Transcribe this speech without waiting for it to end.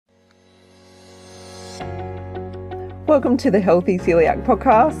Welcome to the Healthy Celiac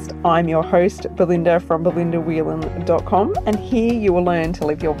Podcast. I'm your host, Belinda from belindawhelan.com, and here you will learn to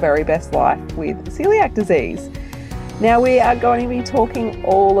live your very best life with celiac disease. Now we are going to be talking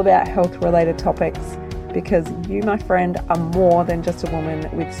all about health-related topics because you, my friend, are more than just a woman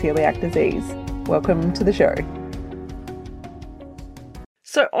with celiac disease. Welcome to the show.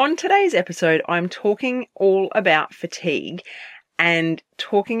 So on today's episode, I'm talking all about fatigue and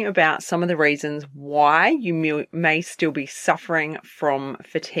talking about some of the reasons why you may still be suffering from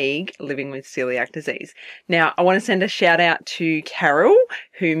fatigue living with celiac disease. Now, I want to send a shout out to Carol,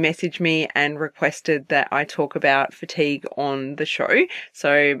 who messaged me and requested that I talk about fatigue on the show.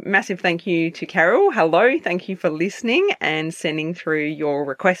 So massive thank you to Carol. Hello. Thank you for listening and sending through your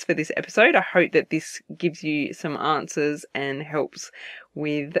request for this episode. I hope that this gives you some answers and helps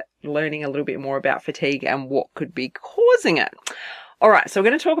with learning a little bit more about fatigue and what could be causing it. All right, so we're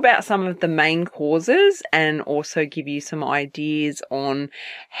going to talk about some of the main causes and also give you some ideas on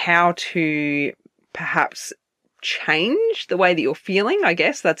how to perhaps change the way that you're feeling. I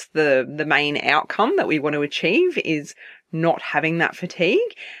guess that's the main outcome that we want to achieve, is not having that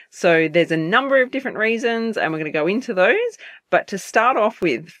fatigue. So there's a number of different reasons and we're going to go into those. But to start off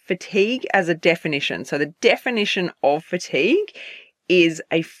with, fatigue as a definition. So the definition of fatigue is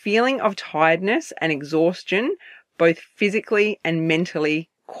a feeling of tiredness and exhaustion, both physically and mentally,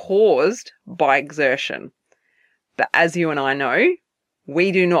 caused by exertion. But as you and I know,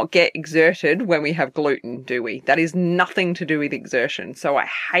 we do not get exerted when we have gluten, do we? That is nothing to do with exertion. So I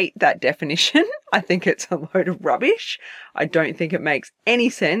hate that definition. I think it's a load of rubbish. I don't think it makes any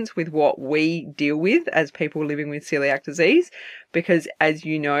sense with what we deal with as people living with celiac disease, because as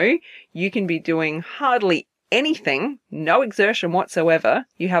you know, you can be doing hardly anything, no exertion whatsoever,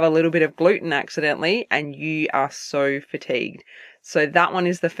 you have a little bit of gluten accidentally and you are so fatigued. So that one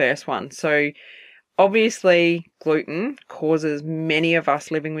is the first one. So obviously gluten causes many of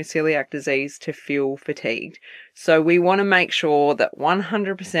us living with celiac disease to feel fatigued. So we want to make sure that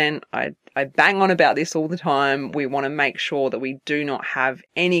 100%, I bang on about this all the time, we want to make sure that we do not have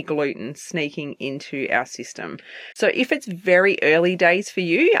any gluten sneaking into our system. So if it's very early days for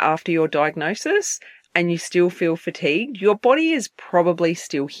you after your diagnosis, and you still feel fatigued, your body is probably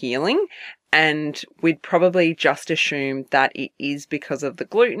still healing, and we'd probably just assume that it is because of the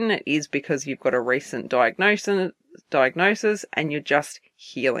gluten, it is because you've got a recent diagnosis and you're just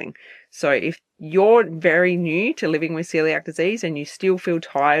healing. So if you're very new to living with celiac disease and you still feel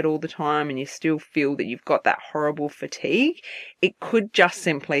tired all the time and you still feel that you've got that horrible fatigue, it could just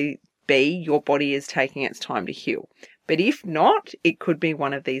simply be your body is taking its time to heal. But if not, it could be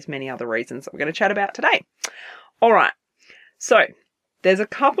one of these many other reasons that we're going to chat about today. All right. So there's a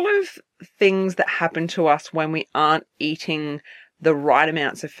couple of things that happen to us when we aren't eating the right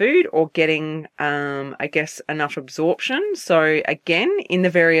amounts of food or getting, enough absorption. So again, in the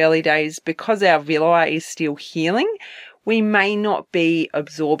very early days, because our villi is still healing, we may not be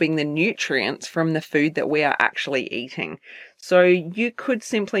absorbing the nutrients from the food that we are actually eating. So you could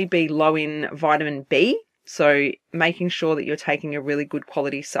simply be low in vitamin B. So making sure that you're taking a really good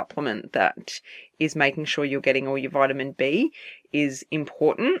quality supplement that is making sure you're getting all your vitamin B is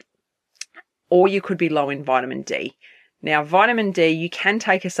important. Or you could be low in vitamin D. Now, vitamin D, you can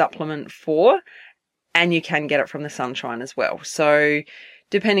take a supplement for, and you can get it from the sunshine as well. So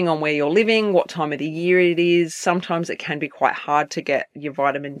depending on where you're living, what time of the year it is, sometimes it can be quite hard to get your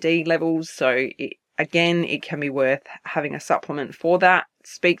vitamin D levels. So it can be worth having a supplement for that.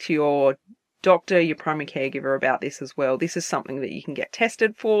 Speak to your doctor, your primary caregiver about this as well. This is something that you can get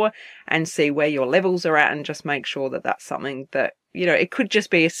tested for and see where your levels are at, and just make sure that that's something that, it could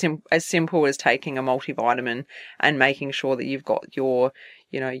just be as simple as taking a multivitamin and making sure that you've got your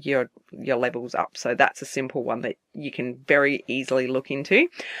levels up. So that's a simple one that you can very easily look into.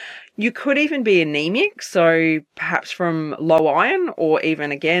 You could even be anemic, so perhaps from low iron, or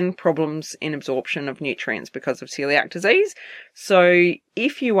even again problems in absorption of nutrients because of celiac disease. So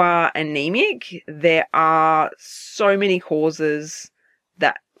if you are anemic, there are so many causes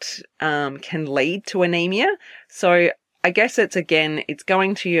that can lead to anemia. So I guess it's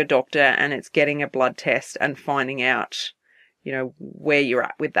going to your doctor and it's getting a blood test and finding out, where you're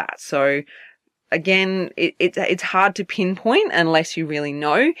at with that. So again, it's hard to pinpoint unless you really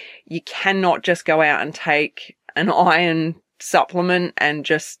know. You cannot just go out and take an iron supplement and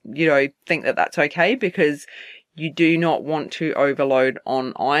just, think that that's okay, because you do not want to overload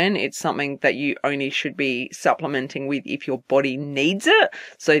on iron. It's something that you only should be supplementing with if your body needs it.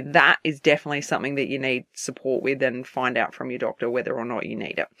 So that is definitely something that you need support with, and find out from your doctor whether or not you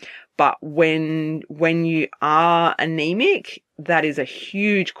need it. But when you are anemic, that is a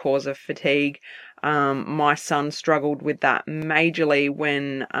huge cause of fatigue. My son struggled with that majorly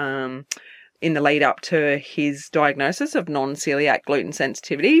when in the lead up to his diagnosis of non-celiac gluten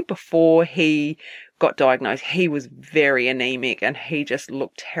sensitivity. Before he got diagnosed, he was very anemic and he just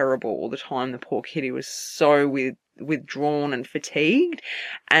looked terrible all the time. The poor kid, he was so withdrawn and fatigued.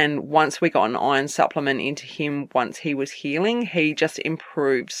 And once we got an iron supplement into him, once he was healing, he just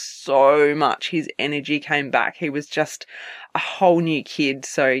improved so much. His energy came back. He was just a whole new kid.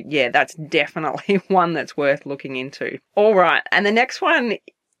 So yeah, that's definitely one that's worth looking into. All right. And the next one,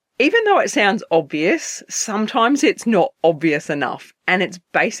 even though it sounds obvious, sometimes it's not obvious enough, and it's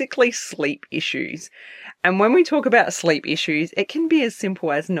basically sleep issues. And when we talk about sleep issues, it can be as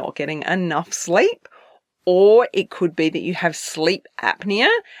simple as not getting enough sleep, or it could be that you have sleep apnea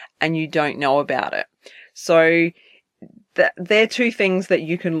and you don't know about it. So they're two things that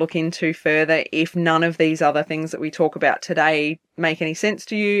you can look into further. If none of these other things that we talk about today make any sense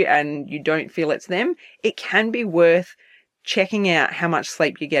to you and you don't feel it's them, it can be worth checking out how much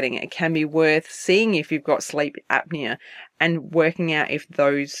sleep you're getting. It can be worth seeing if you've got sleep apnea and working out if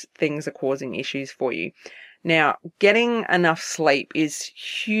those things are causing issues for you. Now, getting enough sleep is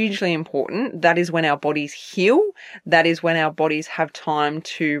hugely important. That is when our bodies heal. That is when our bodies have time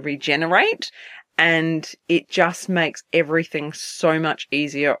to regenerate. And it just makes everything so much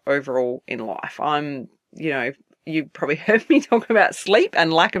easier overall in life. You probably heard me talk about sleep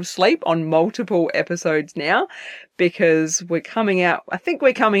and lack of sleep on multiple episodes now, because I think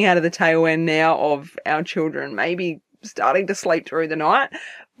we're coming out of the tail end now of our children maybe starting to sleep through the night,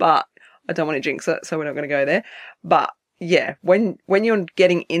 but I don't want to jinx it, so we're not going to go there. But yeah, when you're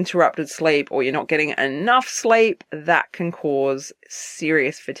getting interrupted sleep or you're not getting enough sleep, that can cause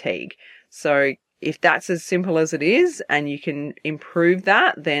serious fatigue. So if that's as simple as it is and you can improve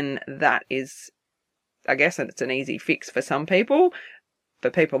that, then that is, I guess, it's an easy fix for some people. For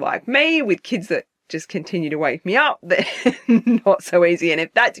people like me with kids that just continue to wake me up, they're not so easy. And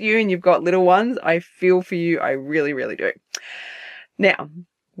if that's you and you've got little ones, I feel for you. I really, really do. Now,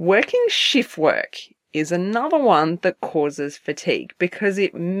 working shift work is another one that causes fatigue because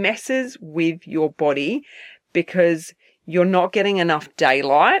it messes with your body, because you're not getting enough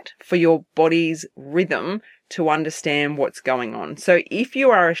daylight for your body's rhythm to understand what's going on. So if you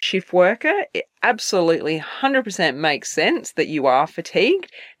are a shift worker, it absolutely 100% makes sense that you are fatigued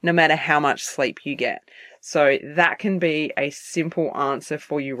no matter how much sleep you get. So that can be a simple answer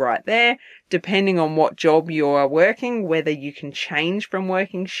for you right there. Depending on what job you are working, whether you can change from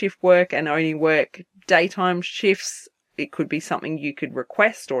working shift work and only work daytime shifts, it could be something you could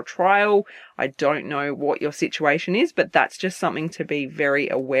request or trial. I don't know what your situation is, but that's just something to be very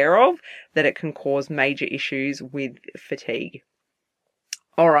aware of, that it can cause major issues with fatigue.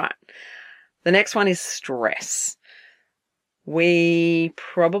 All right. The next one is stress. We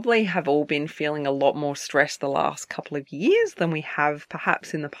probably have all been feeling a lot more stress the last couple of years than we have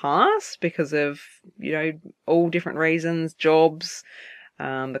perhaps in the past because of, all different reasons, jobs,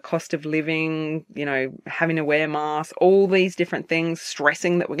 the cost of living, having to wear masks, all these different things,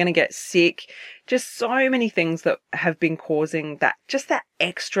 stressing that we're going to get sick, just so many things that have been causing that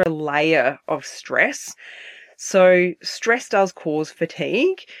extra layer of stress. So stress does cause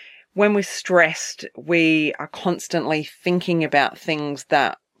fatigue. When we're stressed, we are constantly thinking about things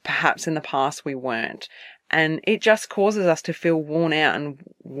that perhaps in the past we weren't. And it just causes us to feel worn out and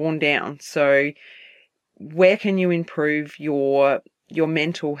worn down. So where can you improve your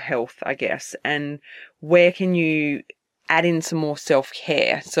mental health, I guess, and where can you add in some more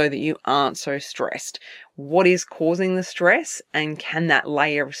self-care so that you aren't so stressed? What is causing the stress, and can that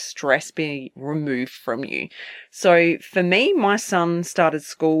layer of stress be removed from you? So for me, my son started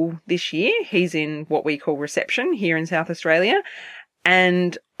school this year. He's in what we call reception here in South Australia.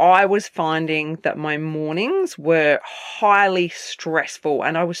 And I was finding that my mornings were highly stressful,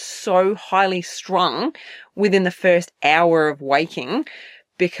 and I was so highly strung within the first hour of waking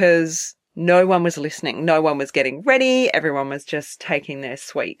because no one was listening. No one was getting ready. Everyone was just taking their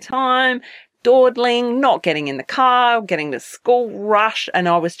sweet time, dawdling, not getting in the car, getting to school rush. And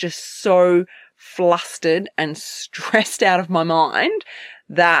I was just so flustered and stressed out of my mind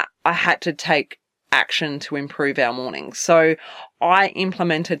that I had to take action to improve our mornings. So I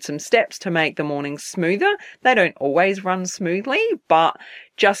implemented some steps to make the mornings smoother. They don't always run smoothly, but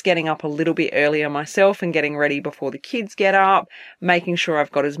just getting up a little bit earlier myself and getting ready before the kids get up, making sure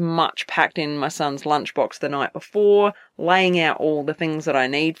I've got as much packed in my son's lunchbox the night before, laying out all the things that I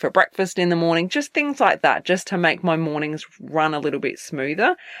need for breakfast in the morning, just things like that, just to make my mornings run a little bit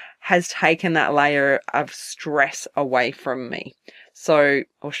smoother, has taken that layer of stress away from me. So,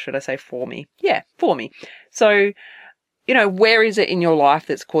 or should I say for me? Yeah, for me. So where is it in your life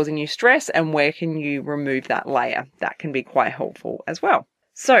that's causing you stress and where can you remove that layer? That can be quite helpful as well.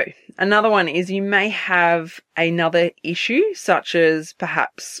 So another one is you may have another issue such as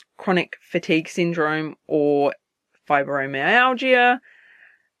perhaps chronic fatigue syndrome or fibromyalgia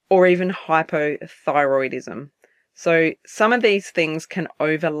or even hypothyroidism. So some of these things can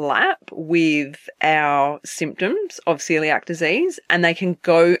overlap with our symptoms of celiac disease and they can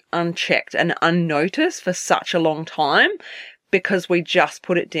go unchecked and unnoticed for such a long time because we just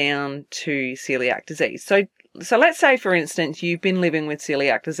put it down to celiac disease. So let's say, for instance, you've been living with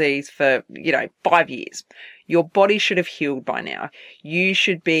celiac disease for, 5 years. Your body should have healed by now. You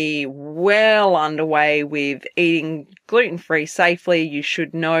should be well underway with eating gluten-free safely. You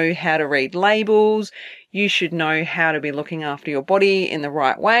should know how to read labels. You should know how to be looking after your body in the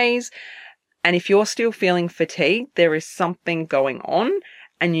right ways. And if you're still feeling fatigued, there is something going on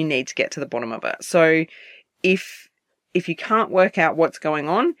and you need to get to the bottom of it. So if you can't work out what's going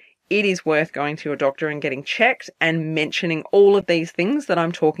on, it is worth going to your doctor and getting checked and mentioning all of these things that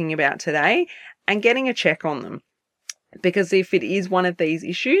I'm talking about today and getting a check on them. Because if it is one of these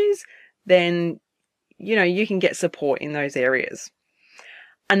issues, then, you can get support in those areas.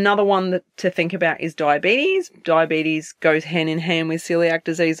 Another one to think about is diabetes. Diabetes goes hand in hand with celiac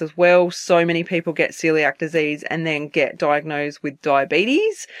disease as well. So many people get celiac disease and then get diagnosed with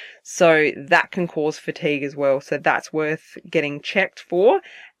diabetes. So that can cause fatigue as well. So that's worth getting checked for.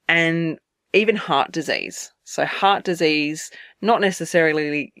 And even heart disease. So heart disease, not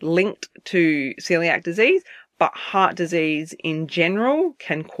necessarily linked to celiac disease, but heart disease in general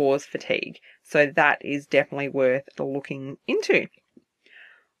can cause fatigue. So that is definitely worth looking into.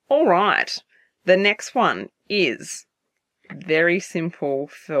 All right. The next one is very simple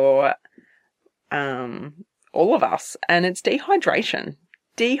for all of us, and it's dehydration.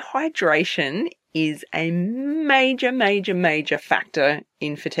 Dehydration is a major, major, major factor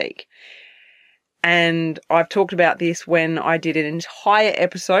in fatigue. And I've talked about this when I did an entire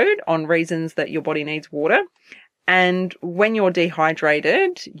episode on reasons that your body needs water. And when you're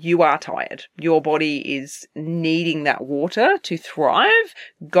dehydrated, you are tired. Your body is needing that water to thrive.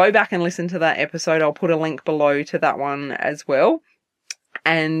 Go back and listen to that episode. I'll put a link below to that one as well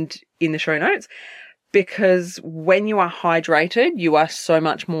and in the show notes. Because when you are hydrated, you are so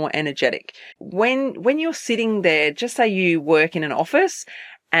much more energetic. When you're sitting there, just say you work in an office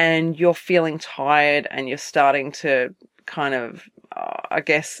and you're feeling tired and you're starting to kind of,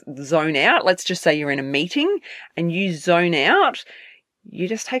 zone out. Let's just say you're in a meeting and you zone out, you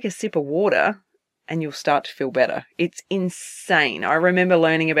just take a sip of water and you'll start to feel better. It's insane. I remember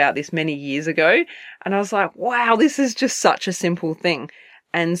learning about this many years ago and I was like, wow, this is just such a simple thing.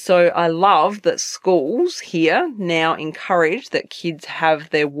 And so I love that schools here now encourage that kids have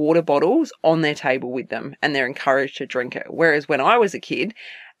their water bottles on their table with them and they're encouraged to drink it. Whereas when I was a kid,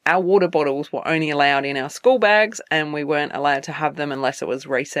 our water bottles were only allowed in our school bags and we weren't allowed to have them unless it was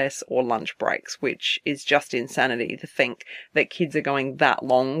recess or lunch breaks, which is just insanity to think that kids are going that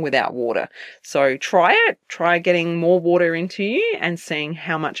long without water. So try it. Try getting more water into you and seeing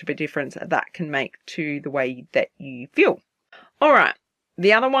how much of a difference that can make to the way that you feel. All right.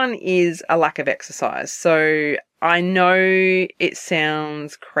 The other one is a lack of exercise. So I know it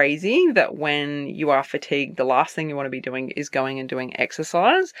sounds crazy that when you are fatigued, the last thing you want to be doing is going and doing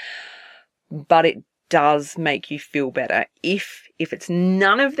exercise, but it does make you feel better. If it's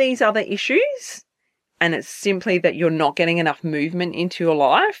none of these other issues and it's simply that you're not getting enough movement into your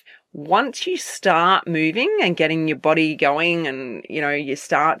life, once you start moving and getting your body going and, you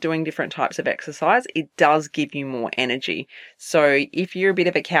start doing different types of exercise, it does give you more energy. So if you're a bit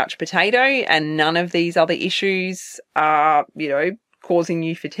of a couch potato and none of these other issues are, causing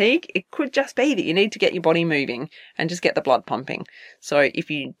you fatigue, it could just be that you need to get your body moving and just get the blood pumping. So if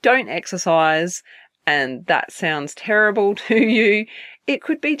you don't exercise and that sounds terrible to you, it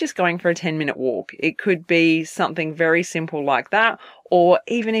could be just going for a 10-minute walk. It could be something very simple like that. Or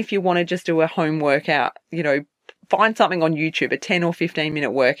even if you want to just do a home workout, find something on YouTube, a 10 or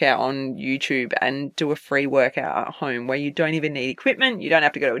 15-minute workout on YouTube and do a free workout at home where you don't even need equipment. You don't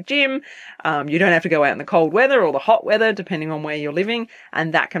have to go to a gym. You don't have to go out in the cold weather or the hot weather, depending on where you're living.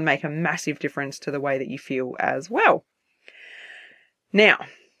 And that can make a massive difference to the way that you feel as well. Now,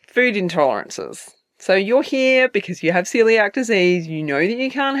 food intolerances. So you're here because you have celiac disease, you know that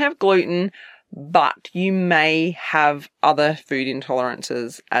you can't have gluten, but you may have other food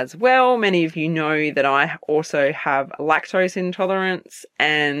intolerances as well. Many of you know that I also have lactose intolerance,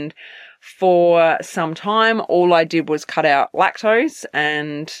 and for some time all I did was cut out lactose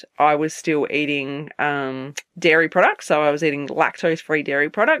and I was still eating dairy products. So I was eating lactose-free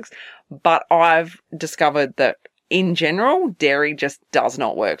dairy products, but I've discovered that in general, dairy just does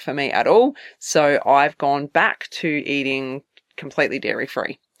not work for me at all. So I've gone back to eating completely dairy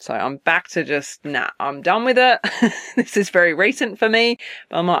free. So I'm back to just, I'm done with it. This is very recent for me.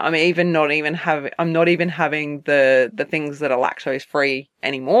 I'm not even having the things that are lactose free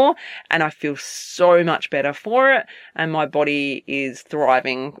anymore. And I feel so much better for it. And my body is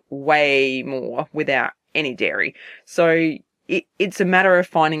thriving way more without any dairy. So it's a matter of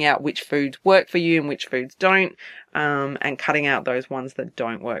finding out which foods work for you and which foods don't, and cutting out those ones that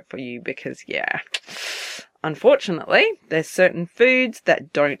don't work for you, because unfortunately, there's certain foods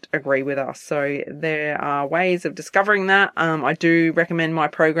that don't agree with us. So there are ways of discovering that. I do recommend my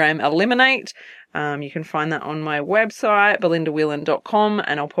program Eliminate. You can find that on my website, belindawhelan.com,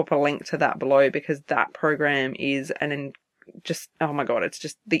 and I'll pop a link to that below, because that program is oh my God, it's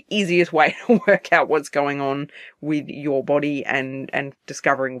just the easiest way to work out what's going on with your body and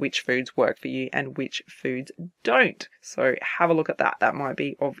discovering which foods work for you and which foods don't. So have a look at that. That might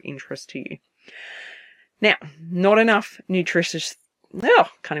be of interest to you. Now, not enough nutritious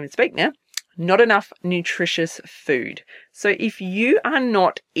food. So if you are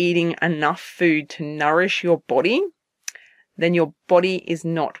not eating enough food to nourish your body, then your body is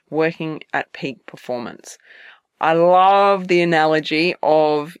not working at peak performance. I love the analogy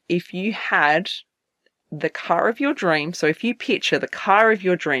of if you had the car of your dreams. So if you picture the car of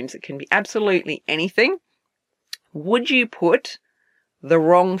your dreams, it can be absolutely anything. Would you put the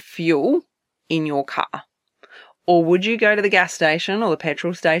wrong fuel in your car? Or would you go to the gas station, or the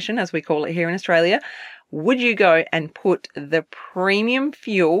petrol station, as we call it here in Australia? Would you go and put the premium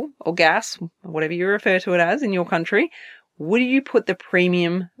fuel or gas, whatever you refer to it as in your country, would you put the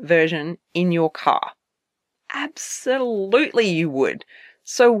premium version in your car? Absolutely you would.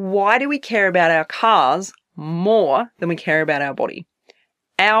 So why do we care about our cars more than we care about our body?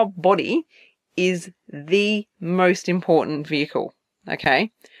 Our body is the most important vehicle,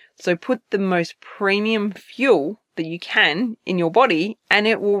 okay? So put the most premium fuel that you can in your body and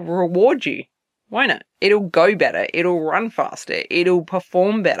it will reward you, won't it? It'll go better. It'll run faster. It'll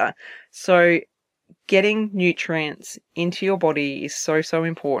perform better. So getting nutrients into your body is so, so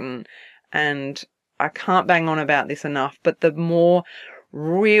important. And I can't bang on about this enough, but the more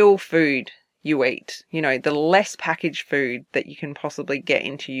real food you eat, the less packaged food that you can possibly get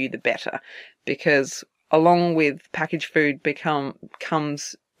into you, the better. Because along with packaged food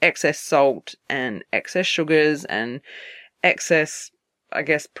comes excess salt and excess sugars and excess,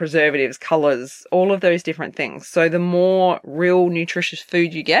 preservatives, colors, all of those different things. So the more real nutritious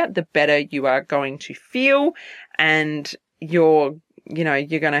food you get, the better you are going to feel, and you're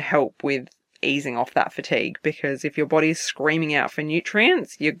going to help with easing off that fatigue, because if your body's screaming out for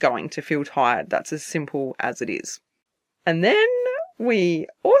nutrients, you're going to feel tired. That's as simple as it is. And then we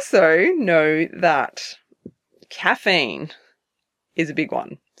also know that caffeine is a big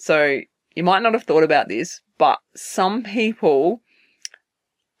one. So you might not have thought about this, but some people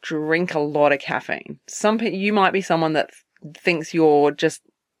drink a lot of caffeine. You might be someone that thinks you're just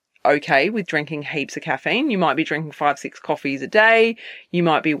okay with drinking heaps of caffeine. You might be drinking 5-6 coffees a day. You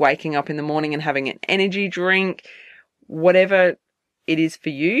might be waking up in the morning and having an energy drink. Whatever it is for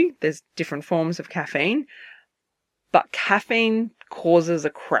you, there's different forms of caffeine. But caffeine causes a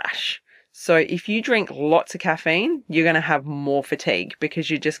crash. So if you drink lots of caffeine, you're going to have more fatigue,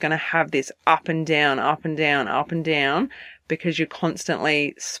 because you're just going to have this up and down, up and down, up and down, because you're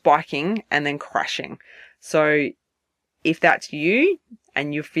constantly spiking and then crashing. So if that's you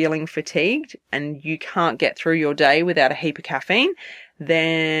and you're feeling fatigued and you can't get through your day without a heap of caffeine,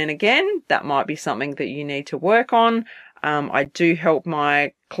 then again, that might be something that you need to work on. I do help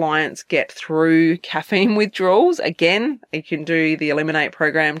my clients get through caffeine withdrawals. Again, you can do the Eliminate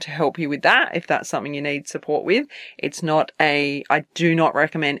program to help you with that if that's something you need support with. I do not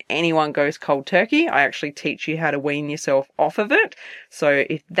recommend anyone goes cold turkey. I actually teach you how to wean yourself off of it. So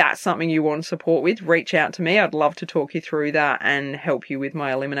if that's something you want support with, reach out to me. I'd love to talk you through that and help you with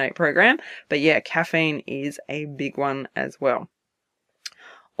my Eliminate program. But yeah, caffeine is a big one as well.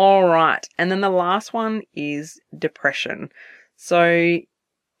 All right. And then the last one is depression. So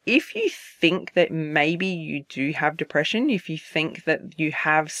if you think that maybe you do have depression, if you think that you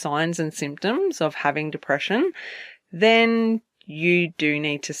have signs and symptoms of having depression, then you do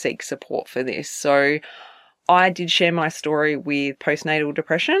need to seek support for this. So I did share my story with postnatal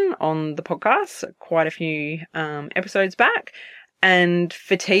depression on the podcast quite a few episodes back. And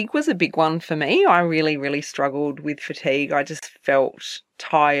fatigue was a big one for me. I really, really struggled with fatigue. I just felt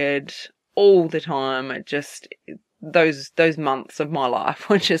tired all the time. Those months of my life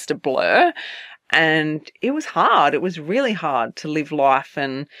were just a blur. And it was hard. It was really hard to live life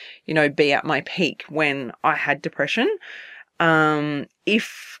and, be at my peak when I had depression.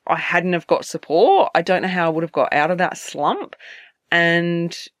 If I hadn't have got support, I don't know how I would have got out of that slump.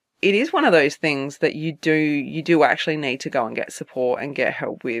 And it is one of those things that you do actually need to go and get support and get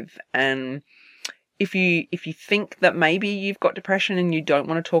help with. And if you think that maybe you've got depression and you don't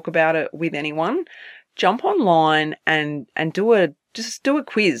want to talk about it with anyone, jump online and do a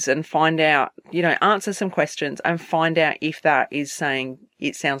quiz and find out, answer some questions and find out if that is saying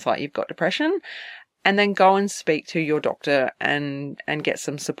it sounds like you've got depression, and then go and speak to your doctor and get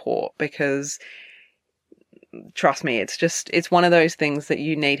some support, because trust me, it's one of those things that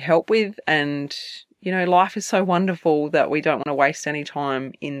you need help with. And, life is so wonderful that we don't want to waste any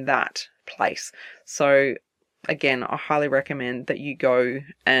time in that place. So again, I highly recommend that you go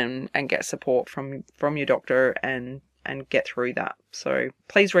and get support from your doctor and get through that. So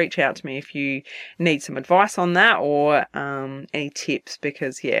please reach out to me if you need some advice on that or any tips,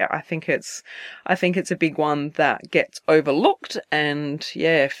 because I think it's a big one that gets overlooked. And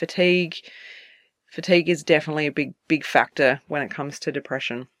fatigue is definitely a big factor when it comes to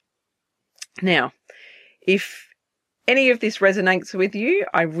depression. Now, if any of this resonates with you,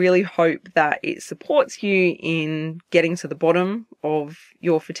 I really hope that it supports you in getting to the bottom of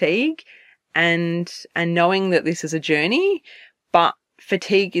your fatigue and knowing that this is a journey, but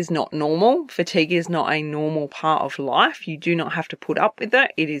fatigue is not normal. Fatigue is not a normal part of life. You do not have to put up with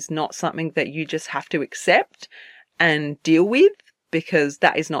it. It is not something that you just have to accept and deal with, because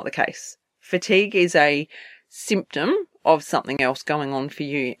that is not the case. Fatigue is a symptom of something else going on for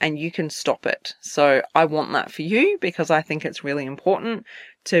you, and you can stop it. So I want that for you, because I think it's really important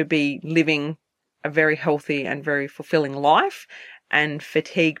to be living a very healthy and very fulfilling life. And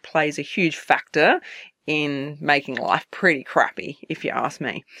fatigue plays a huge factor in making life pretty crappy, if you ask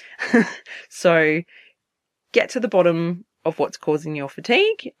me. So get to the bottom of what's causing your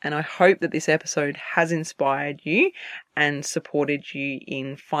fatigue. And I hope that this episode has inspired you and supported you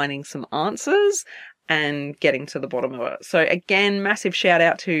in finding some answers and getting to the bottom of it. So again, massive shout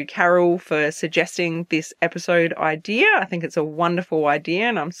out to Carol for suggesting this episode idea. I think it's a wonderful idea,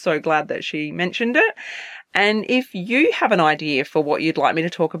 and I'm so glad that she mentioned it. And if you have an idea for what you'd like me to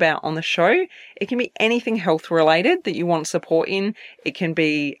talk about on the show, it can be anything health related that you want support in. It can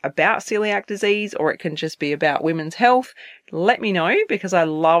be about celiac disease, or it can just be about women's health. Let me know, because I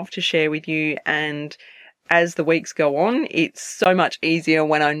love to share with you. And as the weeks go on, it's so much easier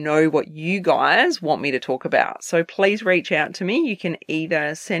when I know what you guys want me to talk about. So please reach out to me. You can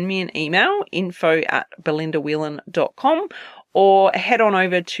either send me an email, info@belindawhelan.com, or head on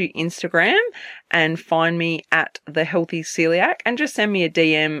over to Instagram and find me at The Healthy Celiac and just send me a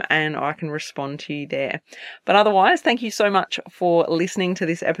DM and I can respond to you there. But otherwise, thank you so much for listening to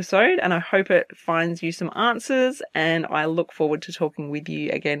this episode, and I hope it finds you some answers, and I look forward to talking with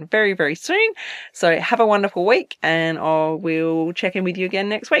you again very, very soon. So have a wonderful week, and I will check in with you again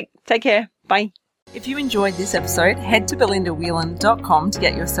next week. Take care. Bye. If you enjoyed this episode, head to belindawhelan.com to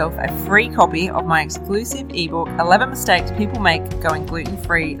get yourself a free copy of my exclusive ebook, 11 Mistakes People Make Going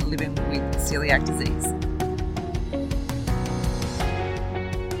Gluten-Free Living with Celiac Disease.